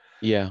thought.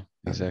 Yeah,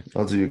 exactly.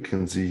 Also, you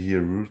can see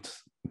here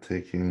Ruth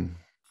taking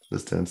the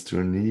stance to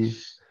her knee.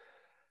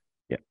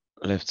 Yeah,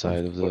 left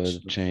side of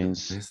the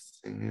chains.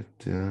 Missing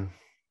it, yeah.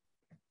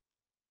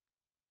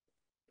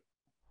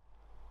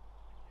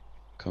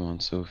 Come on,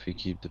 Sophie,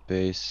 keep the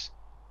pace.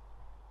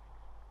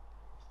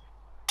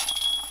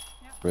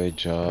 Great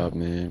job,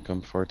 man.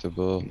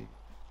 Comfortable.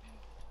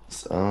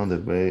 It's on the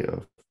way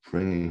of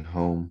bringing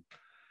home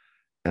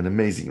an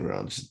amazing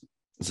round.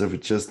 Sophie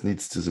just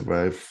needs to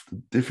survive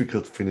the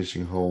difficult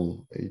finishing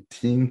hole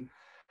 18.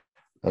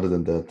 Other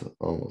than that,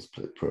 almost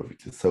played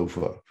perfectly so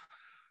far.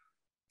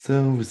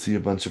 So we see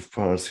a bunch of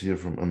pars here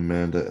from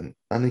Amanda and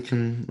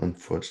Anniken.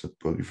 Unfortunate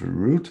bogey for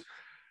Ruth.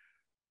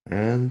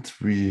 And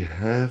we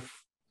have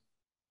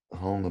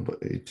hole number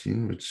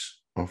 18, which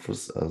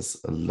offers us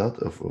a lot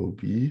of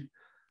OB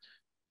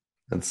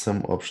and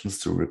some options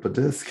to rip a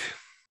disc.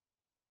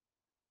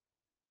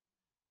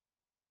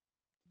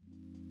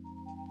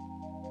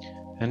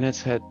 And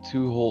let's head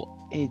to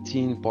hole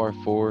 18, par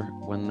 4,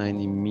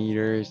 190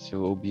 meters. So it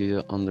will be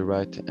on the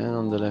right and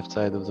on the left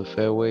side of the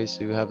fairway.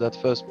 So you have that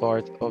first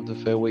part of the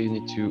fairway. You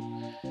need to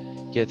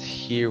get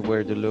here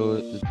where the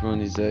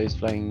drone is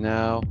flying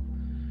now.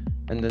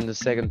 And then the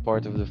second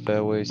part of the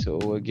fairway.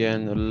 So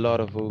again, a lot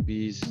of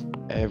OBs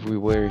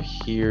everywhere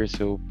here.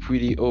 So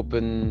pretty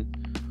open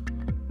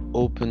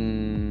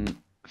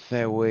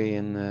fairway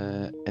and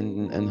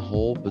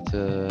hole,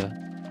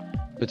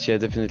 but yeah,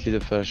 definitely the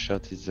first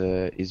shot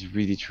is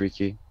really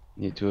tricky.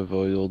 You need to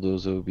avoid all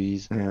those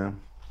OBs. Yeah,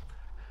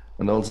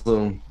 and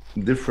also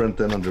different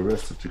than on the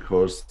rest of the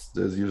course.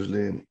 There's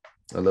usually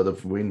a lot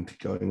of wind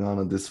going on,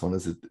 and this one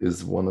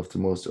is one of the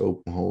most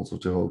open holes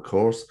of the whole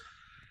course.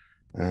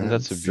 And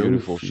that's a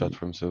beautiful shot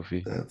from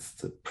Sophie. That's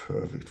the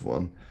perfect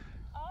one.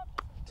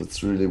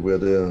 That's really where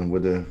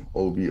the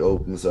OB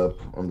opens up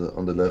on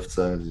the left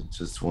side. You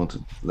just want to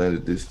land a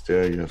disc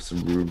there. You have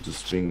some room to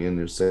swing in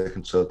your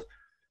second shot.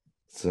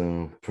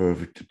 So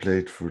perfectly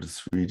played for the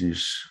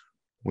Swedish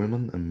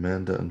women.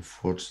 Amanda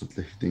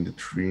unfortunately hitting the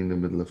tree in the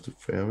middle of the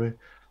fairway.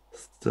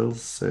 Still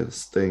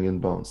staying in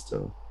bounds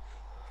though.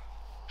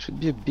 Should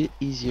be a bit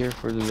easier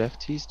for the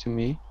lefties to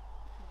me.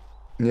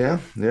 Yeah.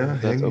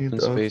 That open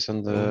space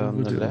on the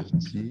left.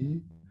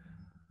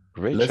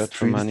 Great Less shot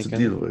from trees to Anniken.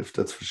 deal with,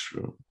 that's for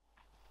sure.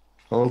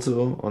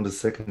 Also, on the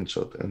second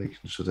shot,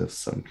 Anniken should have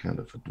some kind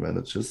of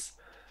advantages.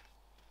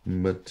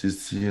 But you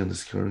see on the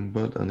scoring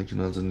board, Anniken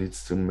also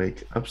needs to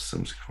make up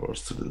some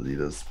scores to the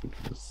leaders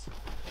because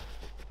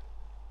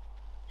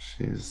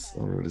she's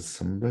already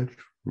sunbacked.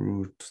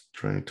 Ruth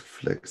trying to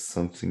flex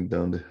something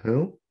down the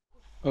hill.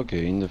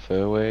 Okay, in the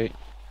fairway,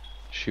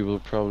 she will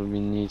probably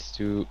need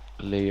to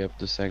lay up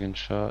the second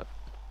shot.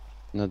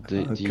 Not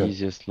the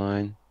easiest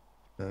line.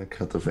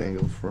 Cut off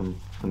angle from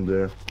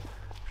there.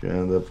 If you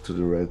end up to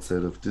the right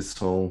side of this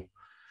hole,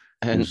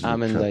 And usually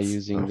Amanda cuts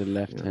using the off,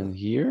 left yeah. hand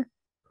here.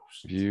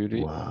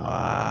 Beauty.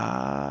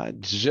 Wow.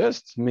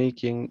 Just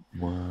making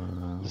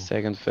Wow. the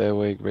second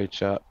fairway. Great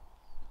shot.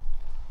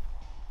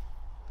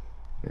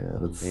 Yeah,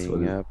 that's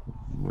Laying up.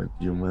 what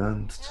you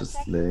meant. Just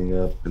laying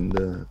up in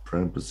the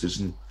prime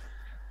position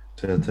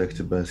to attack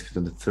the basket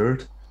in the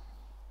third.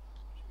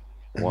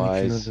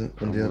 Wise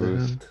On the other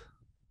Ruth. hand,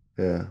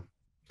 yeah,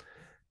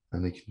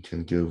 Anniken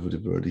can go for the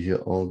birdie here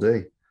all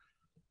day.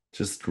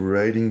 Just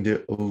riding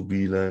the OB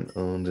line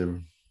on the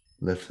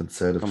left-hand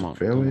side of the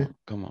fairway.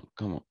 Come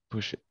on,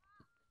 push it.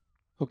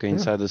 Okay,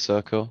 inside the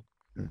circle.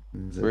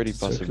 Birdie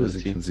possibility.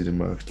 As you can see the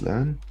marked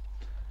line.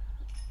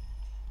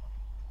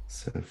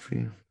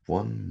 Sofie,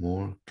 one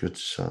more good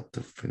shot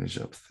to finish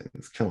up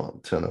things. Come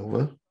on, turn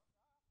over.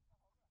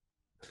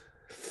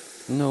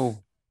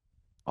 No.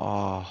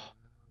 Ah.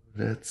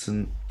 That's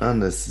an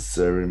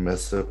unnecessary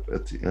mess up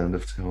at the end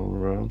of the whole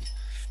round.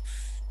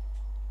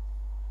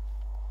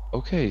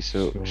 Okay,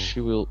 so she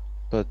will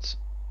put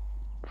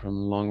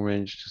from long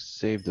range to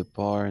save the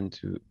par and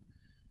to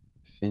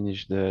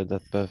finish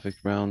that perfect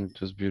round. It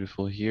was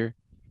beautiful here.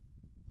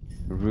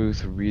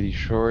 Ruth really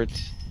short.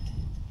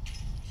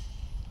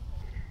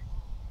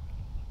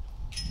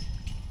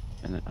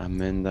 And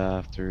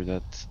Amanda after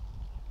that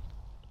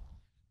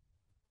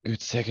good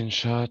second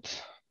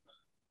shot.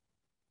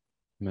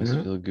 Must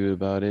feel good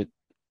about it.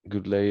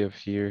 Good layup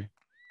here.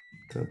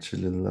 Touchy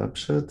little up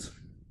shot.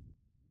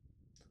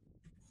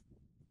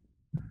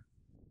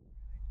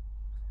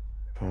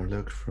 Par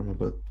luck from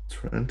about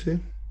 20.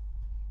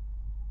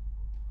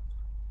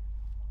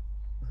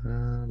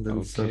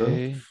 Little set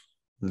up,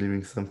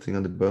 leaving something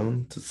on the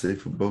bone to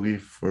save a bogey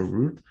for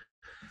Ruth.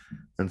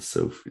 And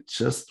Sofie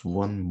just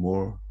one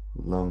more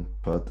long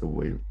putt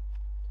away.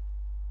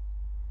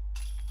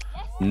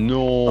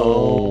 No.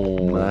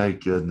 Oh my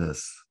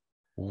goodness.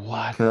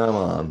 What? Come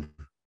on.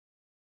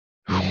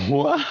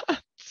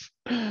 What?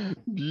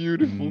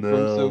 Beautiful from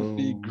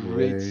Sofie.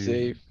 Great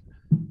save.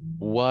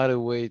 What a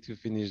way to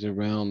finish the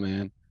round,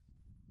 man.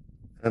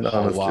 And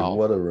honestly,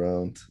 what a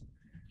round.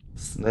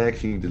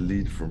 Snacking the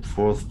lead from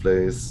fourth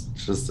place,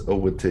 just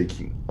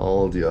overtaking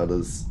all the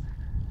others.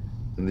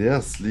 And yeah,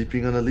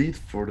 sleeping on a lead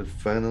for the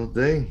final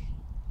day.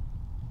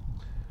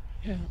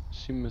 Yeah,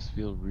 she must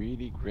feel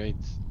really great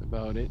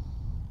about it.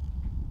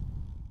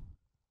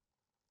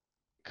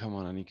 Come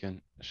on,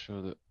 Anniken,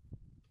 show the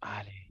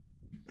Ali.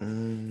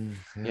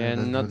 Yeah,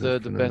 not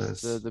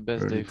the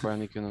best day for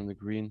Anniken on the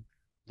green.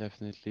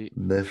 Definitely.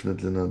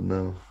 Definitely not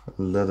now.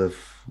 A lot of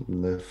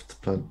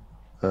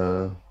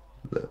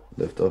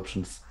left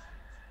options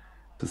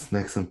to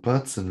snack some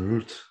putts and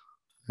Ruth.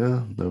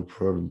 Yeah, no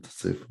problem to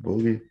save a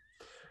bogey.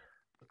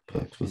 The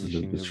putt was a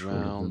little bit shorter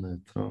than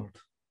I thought.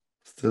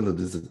 Still a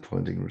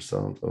disappointing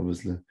result,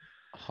 obviously.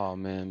 Oh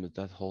man, but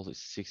that hole is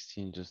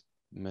 16 just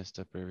messed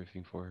up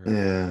everything for her.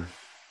 Yeah.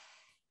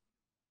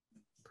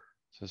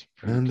 Just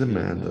pretty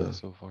clean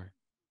so far.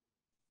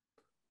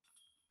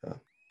 Yeah.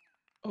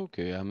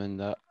 Okay,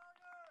 Amanda.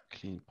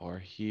 Clean par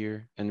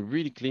here. And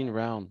really clean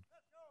round.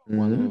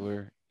 1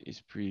 over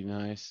is pretty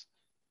nice.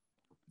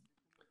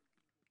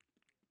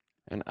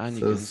 And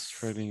Anniken's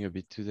struggling a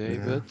bit today,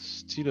 but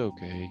still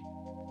okay.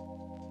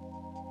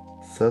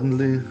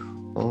 Suddenly,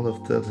 all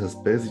of that has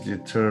basically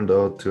turned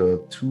out to a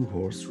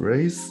 2-horse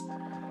race.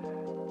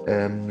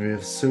 And we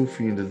have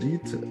Sofie in the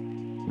lead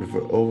with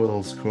an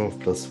overall score of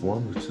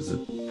 +1, which is a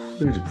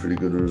pretty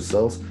good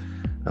result.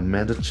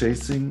 Amanda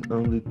chasing,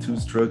 only 2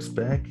 strokes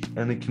back.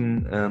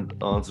 Anniken and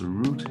also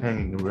Ruth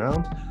hanging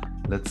around.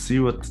 Let's see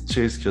what the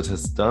chase cut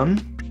has done.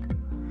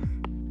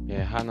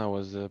 Yeah, Hannah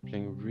was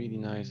playing really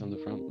nice on the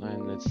front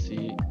line. Let's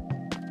see.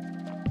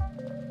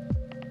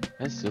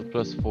 And still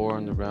 +4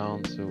 on the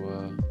round,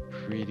 so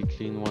pretty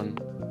clean one.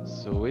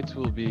 So it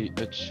will be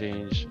a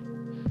change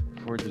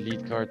for the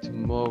lead card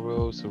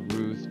tomorrow. So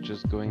Ruth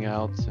just going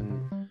out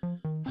and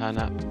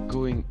Hannah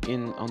going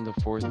in on the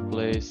 4th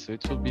place. So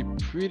it will be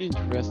pretty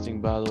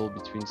interesting battle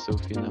between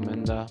Sofie and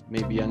Amanda.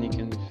 Maybe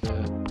Anniken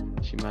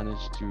if she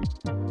managed to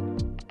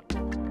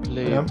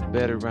play a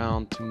better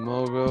round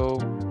tomorrow.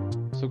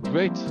 So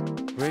great.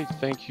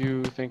 Thank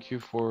you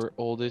for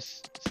all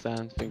this,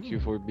 Stan. Thank you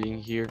for being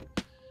here.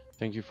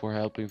 Thank you for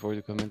helping for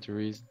the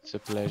commentaries. It's a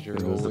pleasure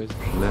always.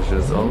 Pleasure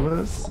as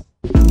always.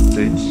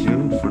 Stay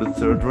tuned for the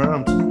 3rd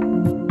round.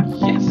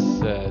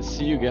 Yes,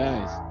 see you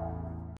guys.